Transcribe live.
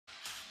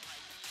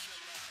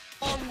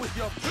along with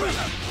your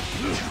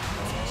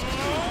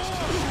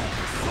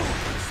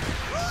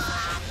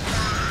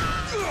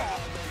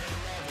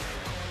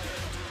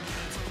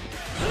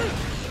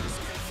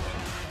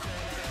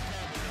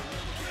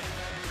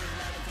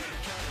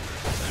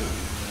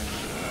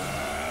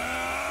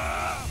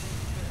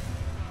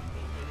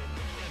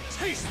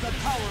Taste the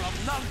power of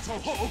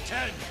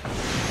Nanto-Hoken!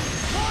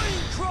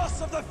 Flying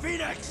Cross of the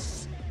Phoenix!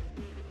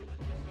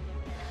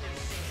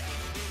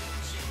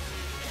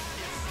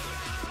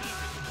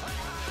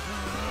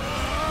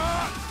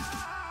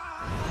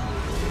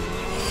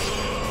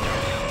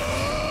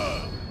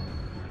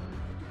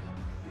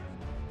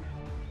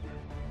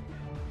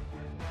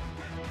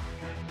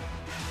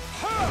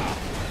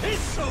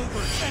 It's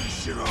over,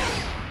 Kenshiro!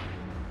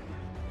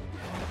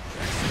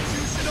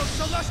 Execution of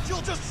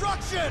celestial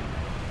destruction!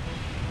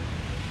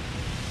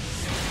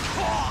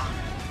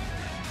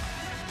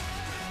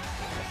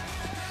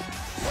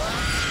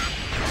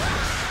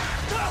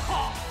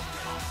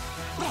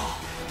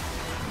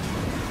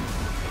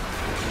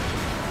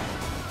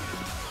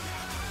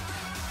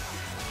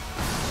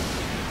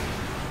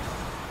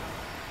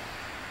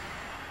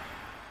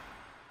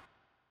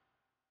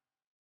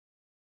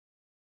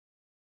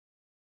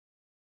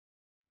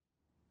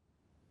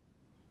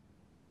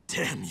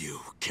 Damn you,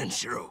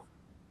 Kenshiro.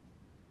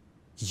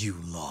 You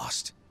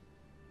lost.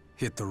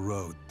 Hit the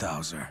road,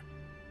 Thouzer.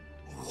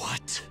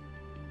 What?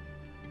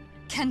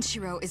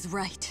 Kenshiro is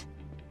right.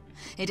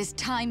 It is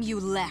time you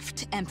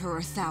left,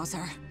 Emperor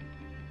Thouzer.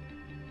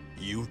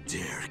 You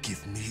dare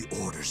give me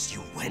orders,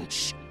 you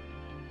wench?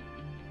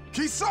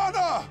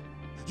 Kisana!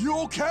 You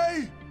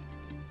okay?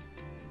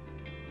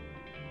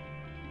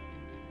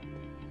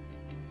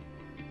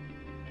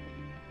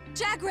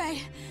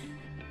 Jagray!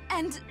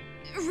 And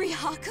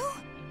Rihaku?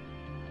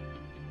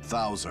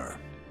 Thouzer,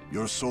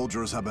 your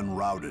soldiers have been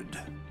routed.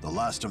 The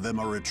last of them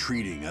are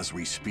retreating as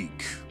we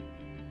speak.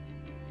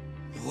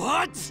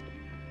 What?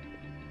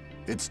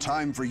 It's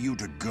time for you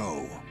to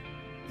go.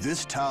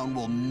 This town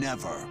will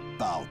never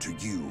bow to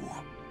you.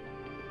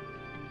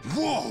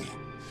 Whoa!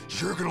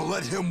 You're gonna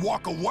let him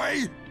walk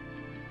away?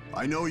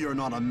 I know you're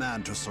not a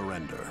man to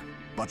surrender,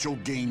 but you'll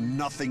gain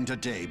nothing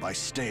today by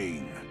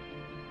staying.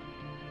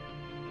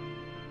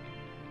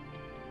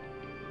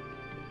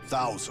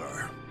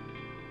 Thouzer.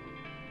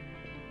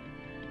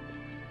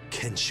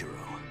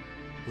 Kenshiro,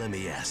 let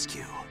me ask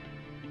you.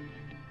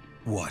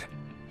 What?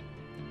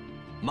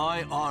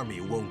 My army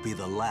won't be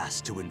the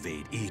last to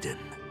invade Eden.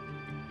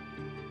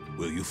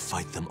 Will you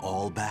fight them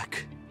all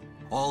back?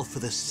 All for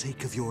the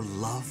sake of your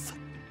love?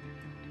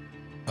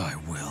 I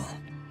will.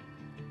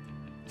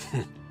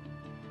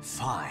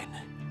 Fine.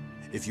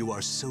 If you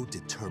are so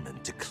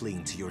determined to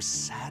cling to your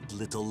sad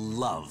little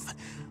love,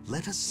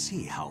 let us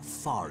see how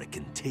far it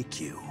can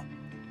take you.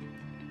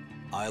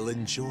 I'll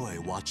enjoy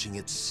watching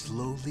it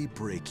slowly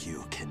break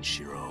you,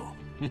 Kenshiro.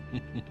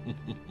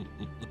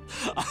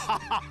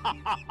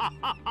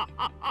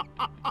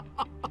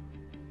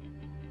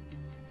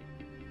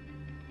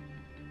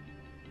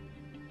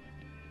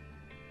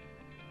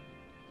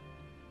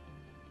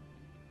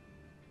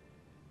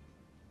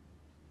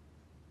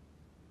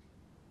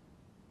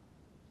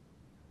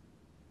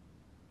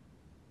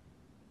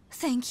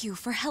 Thank you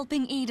for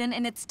helping Eden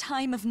in its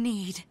time of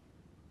need.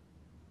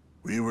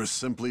 We were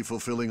simply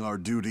fulfilling our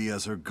duty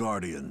as her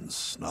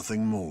guardians,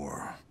 nothing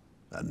more.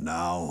 And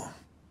now,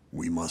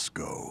 we must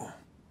go.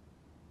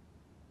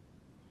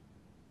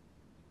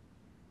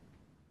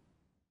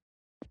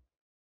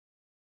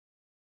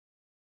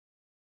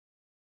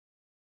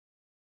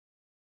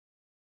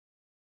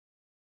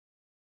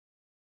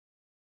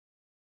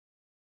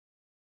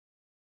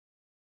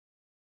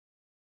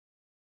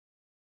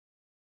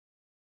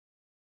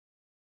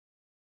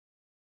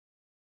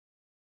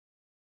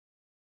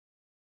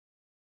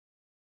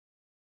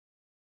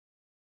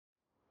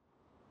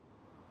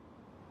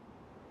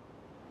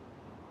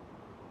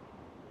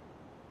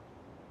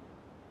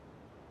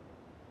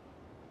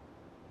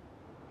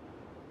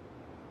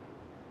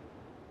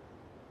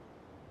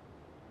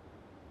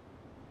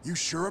 You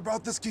sure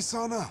about this,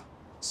 Kisana?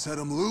 Set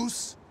him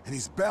loose, and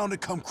he's bound to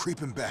come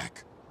creeping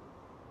back.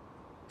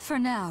 For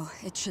now,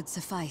 it should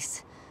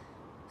suffice.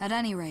 At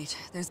any rate,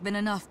 there's been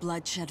enough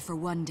bloodshed for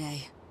one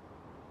day.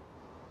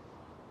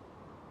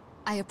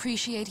 I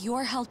appreciate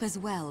your help as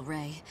well,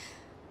 Ray.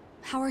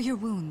 How are your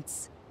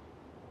wounds?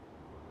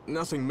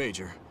 Nothing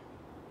major.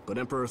 But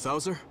Emperor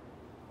Thouzer?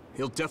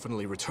 He'll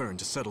definitely return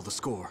to settle the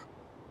score.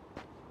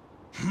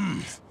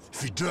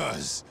 If he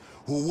does,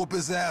 we'll whoop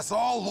his ass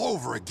all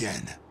over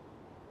again.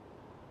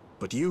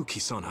 But you,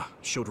 Kisana,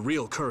 showed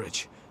real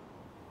courage.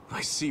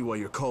 I see why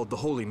you're called the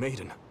Holy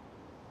Maiden.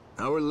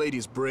 Our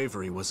Lady's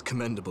bravery was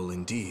commendable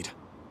indeed.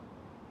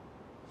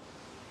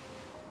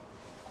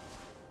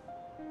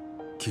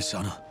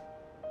 Kisana?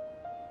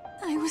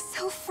 I was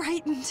so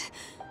frightened.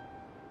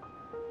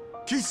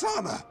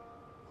 Kisana!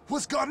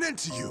 What's gotten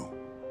into you?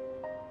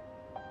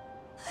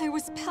 I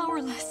was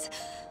powerless.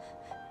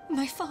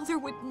 My father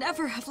would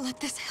never have let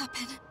this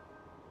happen.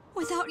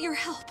 Without your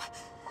help,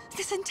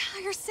 this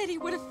entire city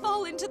would have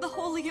fallen to the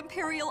Holy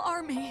Imperial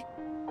Army.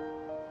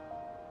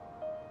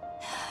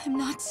 I'm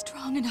not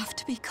strong enough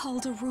to be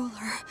called a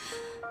ruler.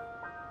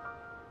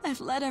 I've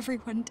let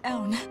everyone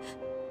down.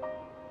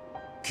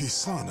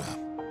 Kisana.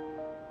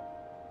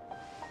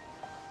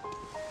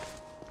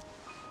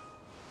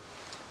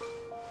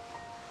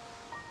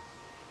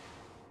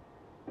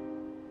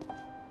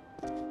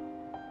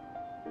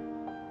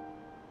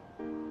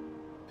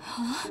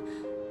 Huh?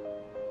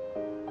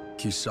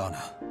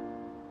 Kisana,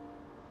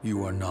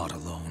 you are not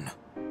alone.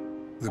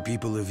 The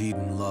people of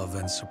Eden love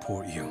and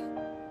support you.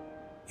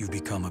 You've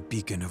become a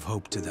beacon of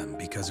hope to them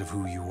because of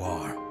who you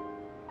are.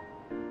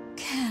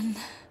 Ken...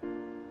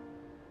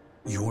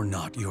 You're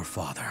not your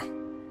father.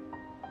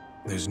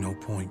 There's no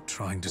point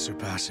trying to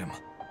surpass him.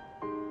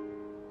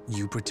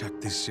 You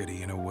protect this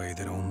city in a way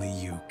that only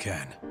you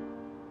can.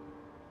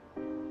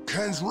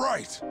 Ken's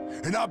right,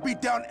 and I'll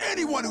beat down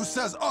anyone who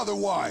says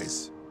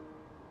otherwise!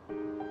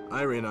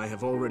 Irie and I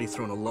have already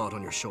thrown a lot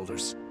on your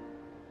shoulders.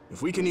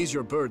 If we can ease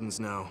your burdens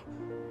now,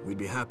 we'd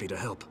be happy to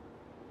help.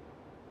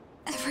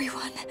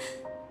 Everyone...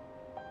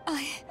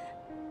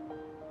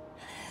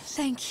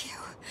 Thank you.